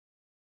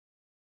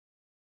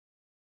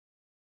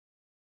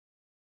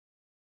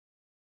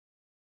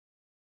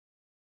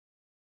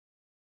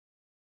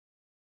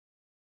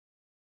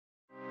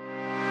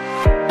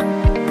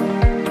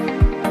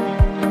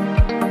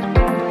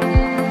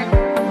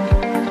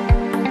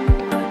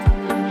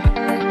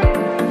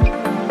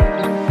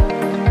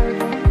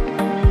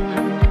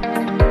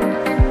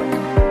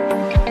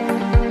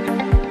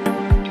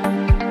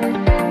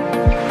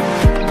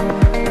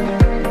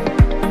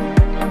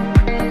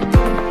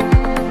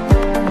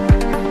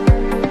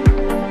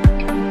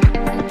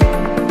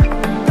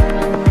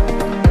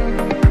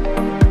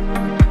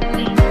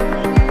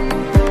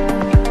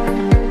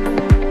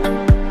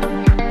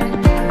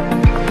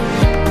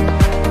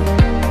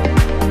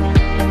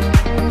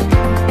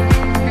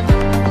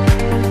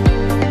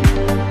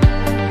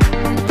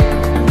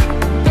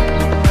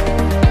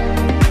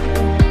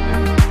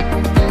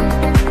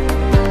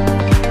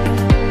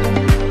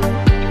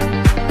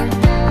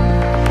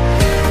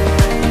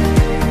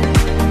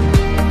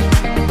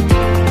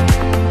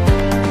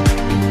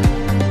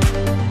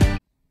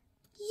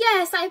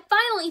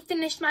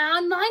finished my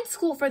online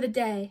school for the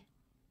day.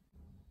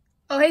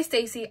 Oh, hey,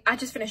 Stacy. I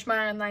just finished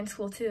my online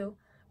school, too.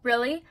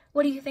 Really?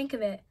 What do you think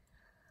of it?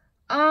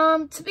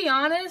 To be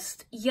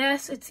honest,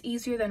 yes, it's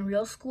easier than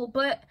real school,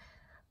 but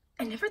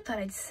I never thought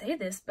I'd say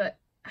this, but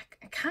I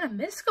kind of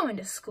miss going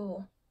to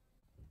school.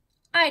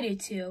 I do,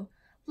 too.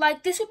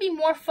 Like, this would be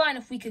more fun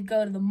if we could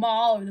go to the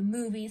mall or the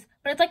movies,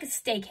 but it's like a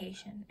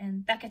staycation,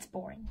 and that gets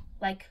boring.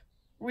 Like,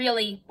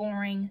 really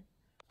boring.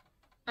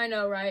 I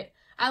know, right?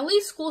 At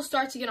least school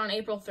starts again on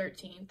April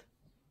 13th.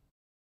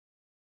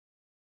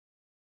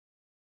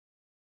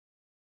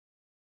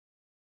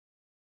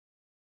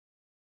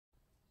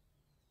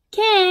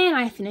 Ken,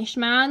 I finished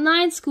my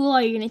online school.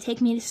 Are you going to take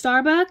me to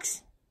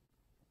Starbucks?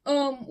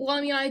 Well,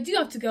 I mean, I do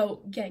have to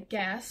go get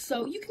gas,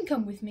 so you can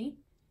come with me.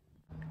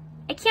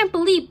 I can't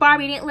believe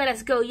Barbie didn't let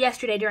us go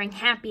yesterday during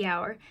happy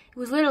hour. It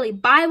was literally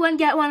buy one,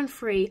 get one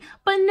free.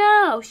 But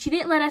no, she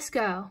didn't let us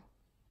go.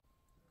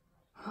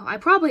 Oh, I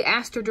probably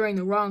asked her during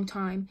the wrong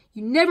time.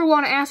 You never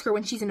want to ask her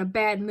when she's in a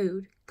bad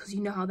mood, because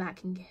you know how that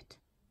can get.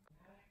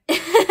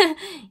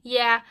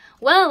 Yeah,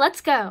 well,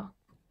 let's go.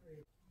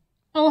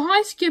 Oh,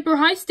 hi, Skipper.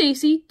 Hi,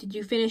 Stacy. Did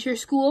you finish your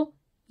school?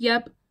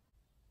 Yep.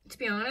 To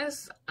be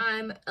honest,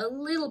 I'm a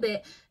little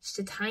bit, just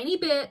a tiny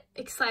bit,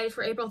 excited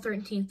for April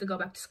 13th to go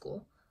back to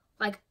school.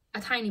 Like, a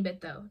tiny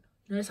bit, though.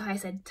 Notice how I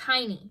said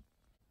tiny.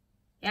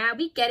 Yeah,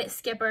 we get it,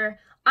 Skipper.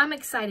 I'm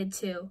excited,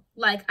 too.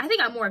 Like, I think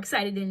I'm more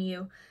excited than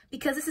you,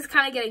 because this is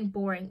kind of getting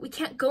boring. We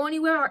can't go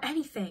anywhere or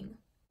anything.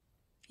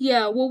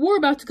 Yeah, well, we're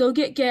about to go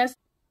get gas.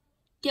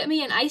 Get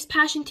me an iced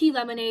passion tea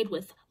lemonade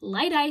with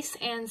light ice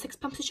and 6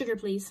 pumps of sugar,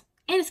 please.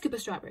 And a scoop of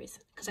strawberries,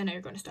 because I know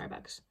you're going to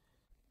Starbucks.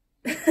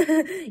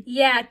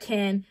 Yeah,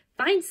 Ken.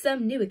 Find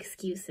some new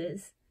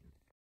excuses.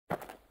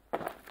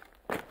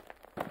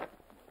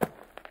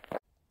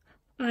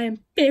 I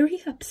am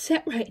very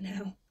upset right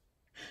now.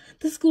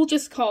 The school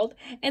just called,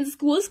 and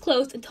school is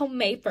closed until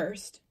May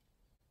 1st.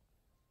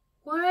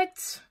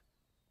 What?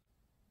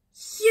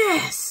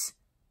 Yes!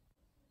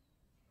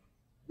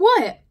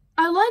 What?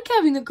 I like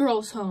having the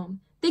girls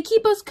home. They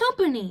keep us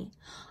company.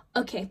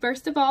 Okay,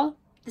 first of all,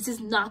 this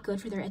is not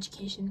good for their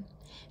education.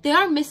 They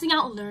are missing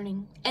out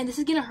learning, and this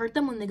is going to hurt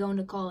them when they go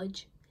into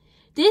college.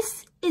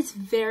 This is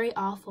very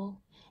awful,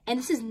 and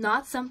this is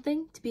not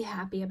something to be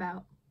happy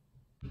about.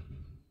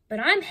 But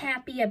I'm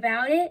happy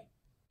about it.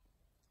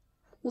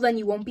 Well, then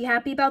you won't be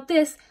happy about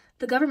this.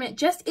 The government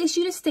just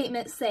issued a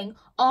statement saying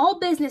all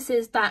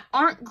businesses that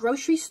aren't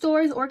grocery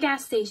stores or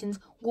gas stations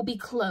will be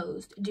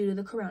closed due to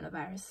the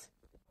coronavirus.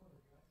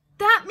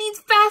 That means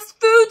fast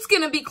food's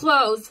gonna be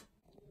closed.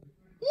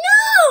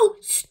 No!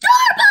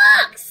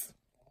 Starbucks!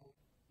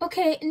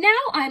 Okay, now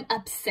I'm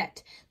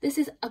upset. This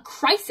is a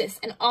crisis,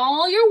 and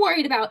all you're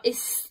worried about is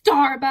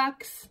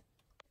Starbucks.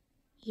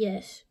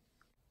 Yes.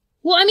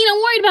 Well, I mean, I'm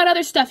worried about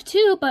other stuff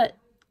too, but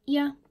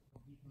yeah.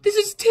 This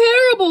is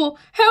terrible.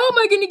 How am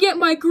I going to get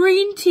my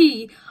green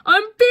tea?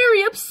 I'm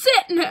very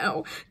upset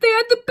now. They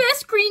had the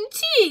best green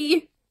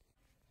tea.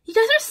 You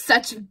guys are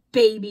such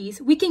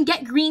babies. We can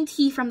get green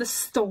tea from the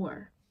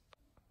store.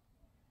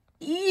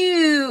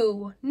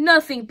 Ew.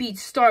 Nothing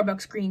beats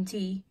Starbucks green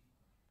tea.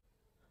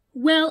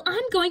 Well,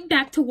 I'm going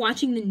back to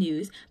watching the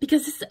news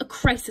because this is a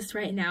crisis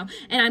right now,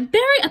 and I'm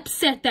very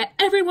upset that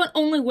everyone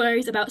only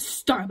worries about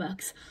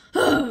Starbucks.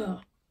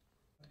 Ugh.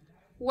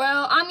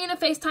 Well, I'm going to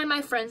FaceTime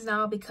my friends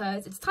now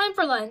because it's time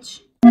for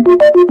lunch.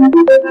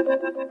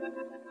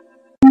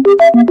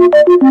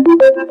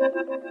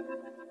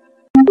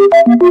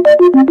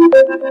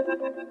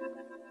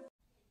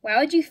 Why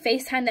would you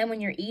FaceTime them when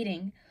you're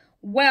eating?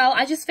 Well,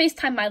 I just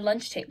FaceTime my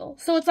lunch table,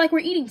 so it's like we're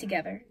eating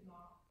together.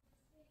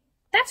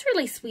 That's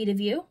really sweet of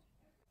you.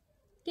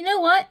 You know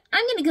what?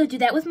 I'm going to go do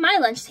that with my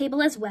lunch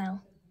table as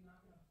well.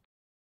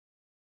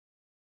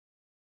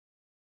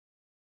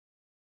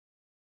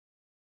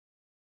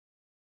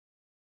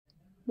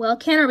 Well,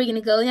 Ken, are we going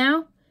to go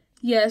now?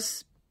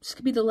 Yes. This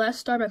could be the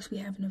last Starbucks we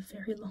have in a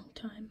very long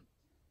time.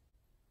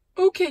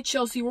 Okay,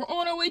 Chelsea, we're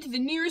on our way to the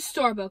nearest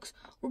Starbucks.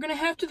 We're going to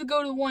have to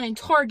go to the one in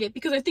Target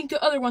because I think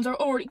the other ones are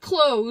already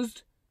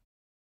closed.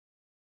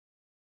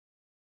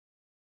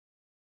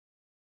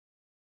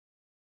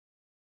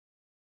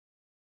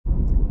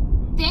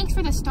 Thanks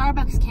for the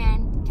Starbucks,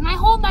 Ken. Can I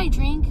hold my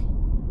drink?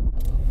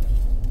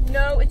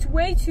 No, it's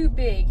way too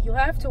big. You'll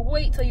have to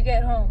wait till you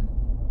get home.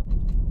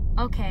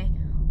 Okay.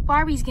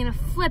 Barbie's gonna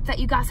flip that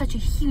you got such a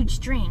huge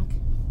drink.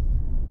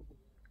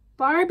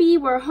 Barbie,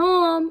 we're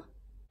home.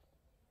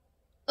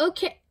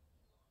 Okay.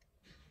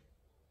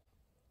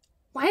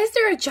 Why is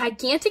there a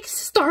gigantic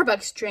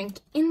Starbucks drink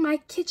in my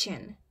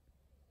kitchen?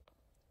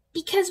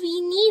 Because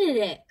we needed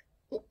it.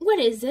 What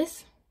is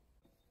this?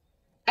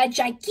 A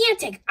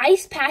gigantic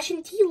iced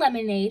passion tea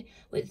lemonade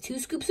with 2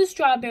 scoops of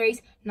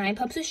strawberries, 9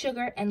 pumps of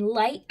sugar, and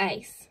light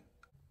ice.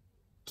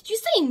 Did you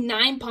say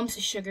 9 pumps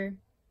of sugar?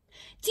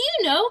 Do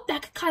you know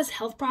that could cause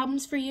health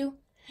problems for you?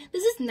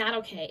 This is not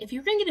okay. If you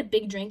were going to get a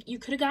big drink, you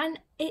could have gotten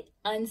it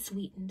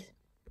unsweetened.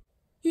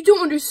 You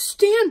don't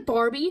understand,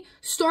 Barbie.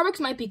 Starbucks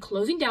might be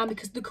closing down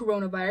because of the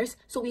coronavirus,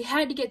 so we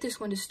had to get this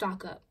one to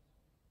stock up.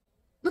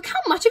 Look how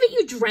much of it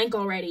you drank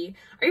already.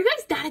 Are you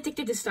guys that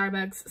addicted to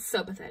Starbucks?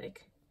 So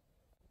pathetic.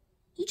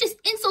 You just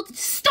insulted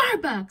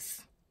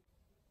Starbucks!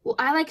 Well,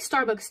 I like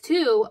Starbucks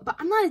too, but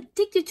I'm not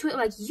addicted to it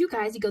like you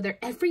guys. You go there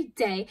every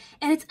day,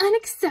 and it's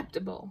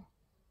unacceptable.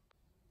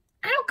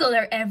 I don't go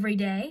there every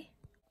day.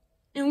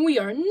 And we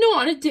are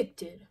not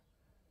addicted.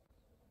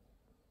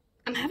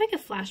 I'm having a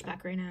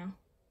flashback right now.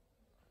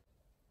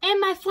 And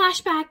my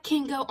flashback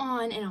can go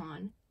on and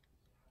on.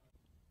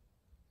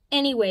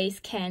 Anyways,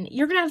 Ken,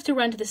 you're gonna have to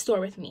run to the store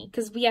with me,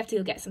 because we have to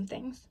go get some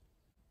things.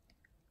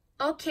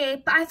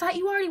 Okay, but I thought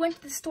you already went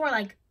to the store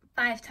like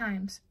 5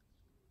 times.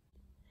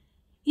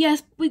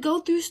 Yes, we go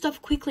through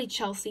stuff quickly,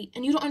 Chelsea,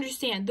 and you don't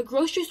understand. The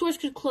grocery stores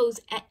could close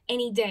at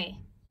any day.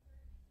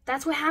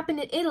 That's what happened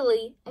in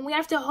Italy, and we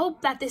have to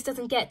hope that this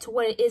doesn't get to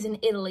what it is in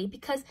Italy,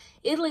 because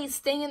Italy is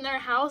staying in their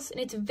house, and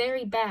it's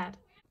very bad.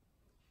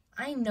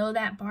 I know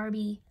that,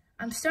 Barbie.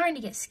 I'm starting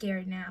to get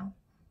scared now.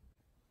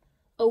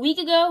 A week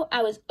ago,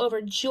 I was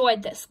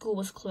overjoyed that school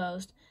was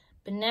closed,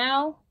 but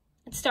now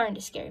it's starting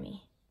to scare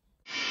me.